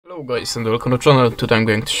Hello guys and welcome to the channel. Today I'm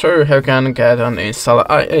going to show you how you can get and install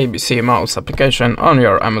ABCmouse application on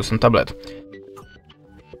your Amazon tablet.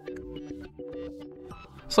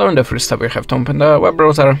 So in the first step we have to open the web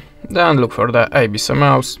browser, then look for the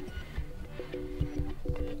ABCmouse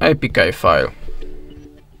APK file.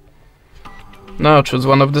 Now choose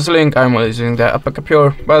one of these links. I'm using the APK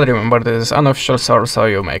Pure, but remember this is unofficial source, so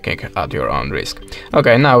you make it at your own risk.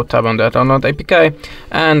 Okay, now tap on the download APK,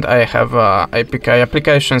 and I have a APK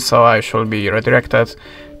application, so I should be redirected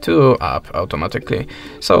to app automatically.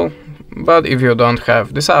 So, but if you don't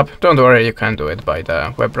have this app, don't worry, you can do it by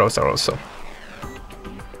the web browser also.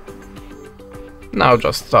 Now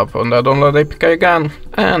just tap on the download APK again,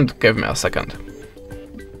 and give me a second.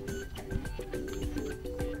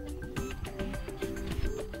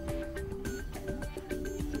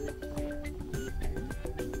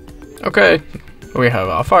 Okay, we have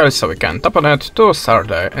a file, so we can tap on it to start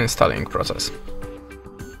the installing process.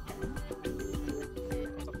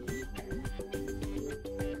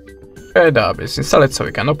 Okay, the app is installed, so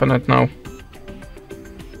we can open it now.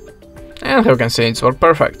 And you can see it's worked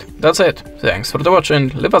perfect. That's it. Thanks for watching,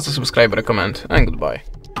 leave us a subscribe, comment, and goodbye.